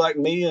 especially if you're like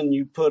me and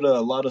you put a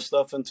lot of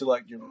stuff into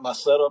like my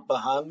setup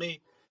behind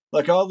me.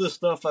 Like all this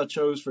stuff I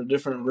chose for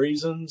different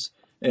reasons.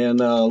 And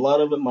a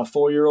lot of it my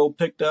 4-year-old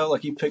picked out.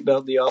 Like he picked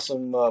out the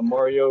awesome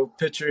Mario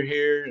picture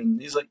here.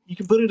 And he's like, you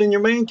can put it in your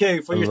man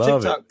cave for your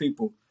TikTok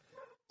people.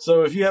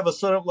 So if you have a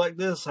setup like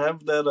this,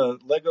 have that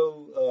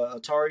Lego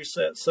Atari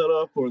set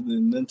up or the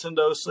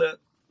Nintendo set.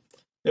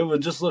 It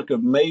would just look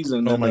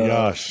amazing. Oh, my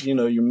gosh.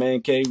 Your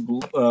man cave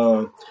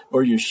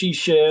or your she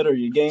shed or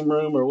your game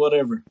room or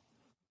whatever.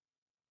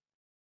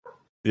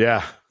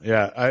 Yeah.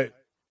 I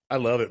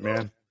love it,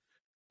 man.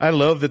 I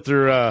love that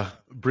they're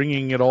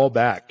bringing it all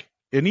back.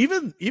 And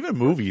even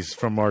movies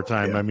from our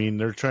time. Yeah. I mean,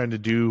 they're trying to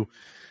do,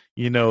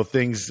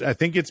 things. I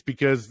think it's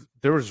because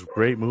there was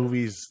great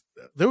movies.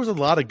 There was a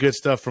lot of good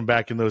stuff from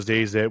back in those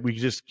days that we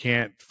just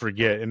can't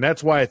forget. And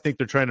that's why I think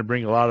they're trying to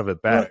bring a lot of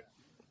it back. Right.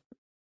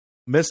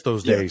 Miss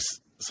those days.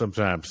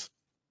 Sometimes.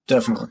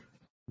 Definitely.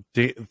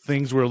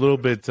 Things were a little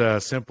bit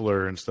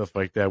simpler and stuff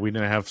like that. We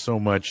didn't have so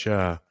many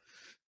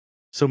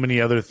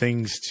other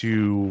things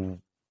to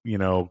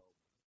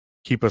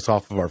keep us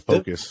off of our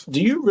focus.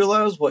 Do you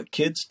realize what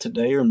kids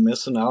today are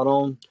missing out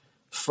on?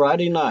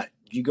 Friday night,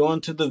 you go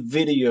into the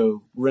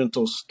video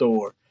rental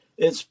store.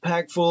 It's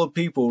packed full of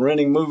people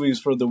renting movies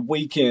for the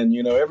weekend.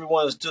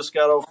 Everyone's just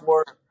got off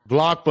work.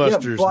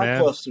 Blockbusters,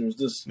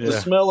 Blockbusters. Man. The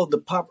smell of the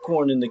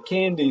popcorn and the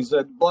candies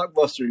at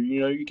Blockbuster,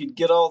 you could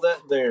get all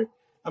that there.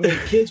 I mean,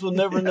 kids will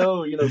never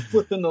know,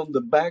 flipping on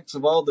the backs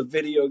of all the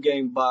video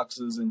game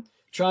boxes and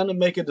trying to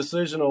make a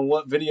decision on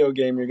what video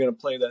game you're going to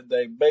play that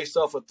day based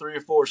off of 3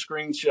 or 4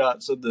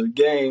 screenshots of the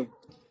game.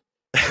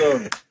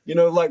 So,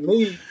 like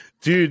me.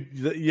 Dude,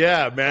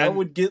 yeah, man. I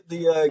would get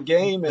the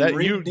game and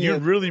read you're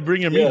really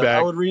bringing me back.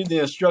 I would read the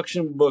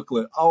instruction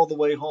booklet all the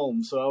way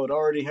home. So I would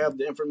already have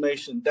the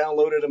information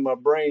downloaded in my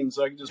brain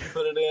so I could just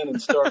put it in and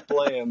start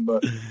playing.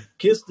 But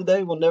kids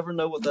today will never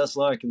know what that's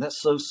like. And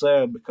that's so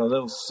sad because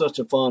that was such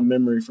a fond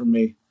memory for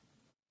me.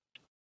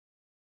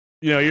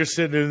 You're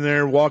sitting in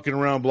there walking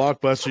around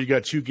Blockbuster. You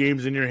got 2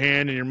 games in your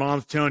hand and your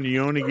mom's telling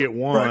you only get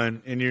one.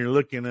 Right. And you're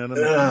looking at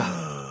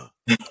them.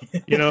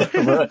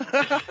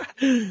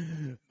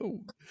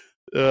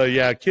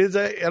 Yeah, kids,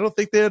 I don't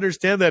think they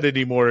understand that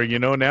anymore.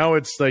 Now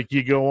it's like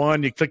you go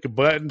on, you click a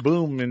button,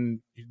 boom,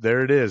 and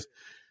there it is.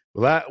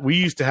 Well, we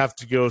used to have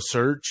to go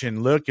search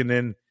and look, and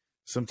then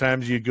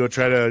sometimes you go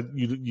try to,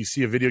 you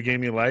see a video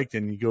game you liked,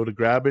 and you go to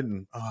grab it,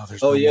 and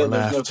there's no more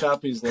left. There's no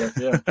copies left,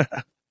 yeah.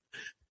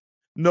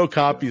 No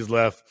copies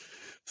left.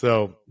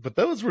 So, but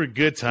those were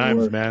good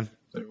times, man.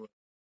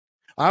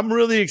 I'm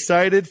really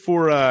excited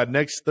for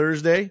next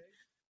Thursday.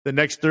 The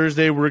next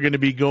Thursday, we're going to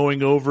be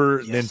going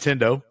over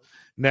Nintendo.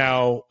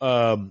 Now,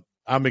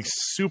 I'm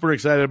super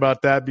excited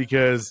about that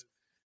because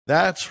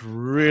that's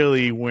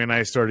really when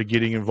I started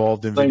getting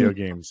involved in video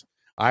games.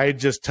 I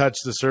just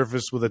touched the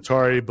surface with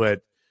Atari,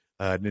 but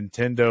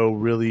Nintendo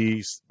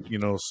really,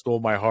 stole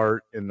my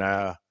heart. And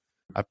I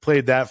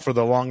played that for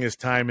the longest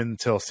time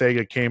until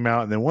Sega came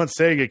out. And then once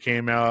Sega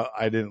came out,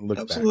 I didn't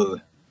look back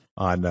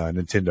on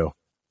Nintendo.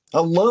 I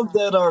love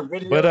that our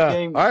video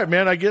game. All right,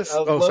 man, I guess.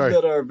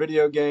 That our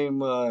video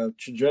game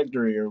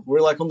trajectory,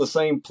 we're like on the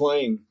same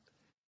plane.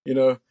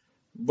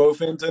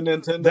 Both into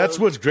Nintendo. That's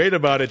what's great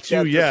about it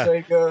too. Yeah,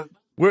 Sega.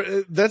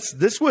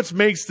 This what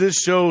makes this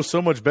show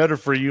so much better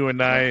for you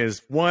and I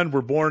is one,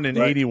 we're born in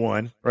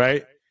 '81,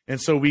 right?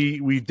 And so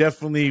we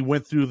definitely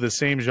went through the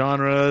same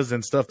genres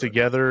and stuff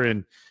together,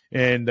 and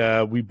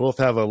we both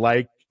have a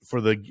like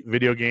for the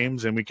video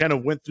games, and we kind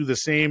of went through the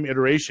same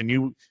iteration.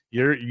 You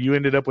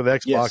ended up with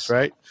Xbox,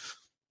 right?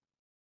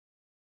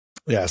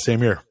 Yeah,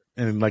 same here.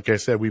 And like I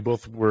said, we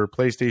both were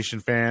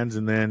PlayStation fans,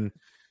 and then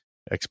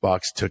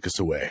Xbox took us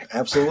away.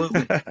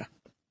 Absolutely.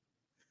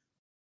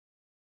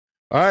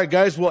 All right,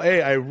 guys. Well,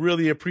 hey, I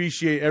really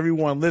appreciate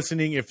everyone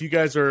listening. If you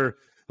guys are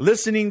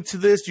listening to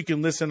this, you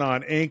can listen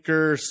on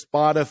Anchor,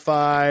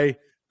 Spotify,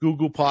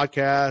 Google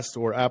Podcasts,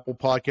 or Apple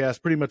Podcasts,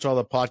 pretty much all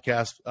the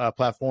podcast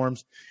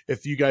platforms.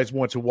 If you guys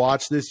want to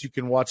watch this, you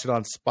can watch it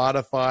on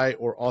Spotify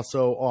or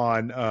also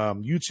on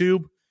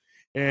YouTube.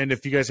 And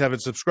if you guys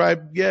haven't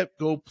subscribed yet,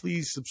 go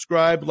please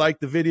subscribe, like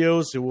the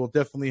videos. It will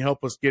definitely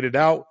help us get it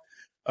out.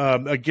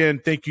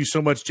 Again, thank you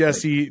so much,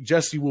 Jesse.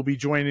 Jesse will be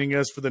joining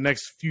us for the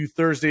next few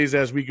Thursdays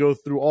as we go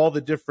through all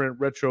the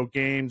different retro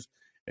games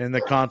and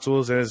the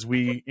consoles as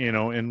we,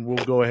 and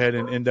we'll go ahead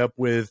and end up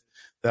with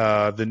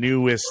the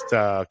newest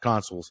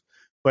consoles.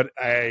 But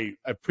I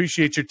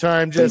appreciate your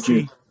time,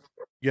 Jesse.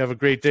 You have a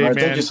great day, man.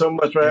 Thank you so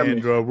much for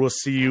having me. We'll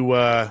see you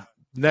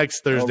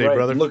next Thursday,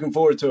 brother. I'm looking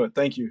forward to it.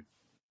 Thank you.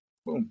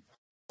 Boom.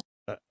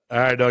 All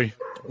right, doggy.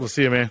 We'll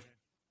see you, man.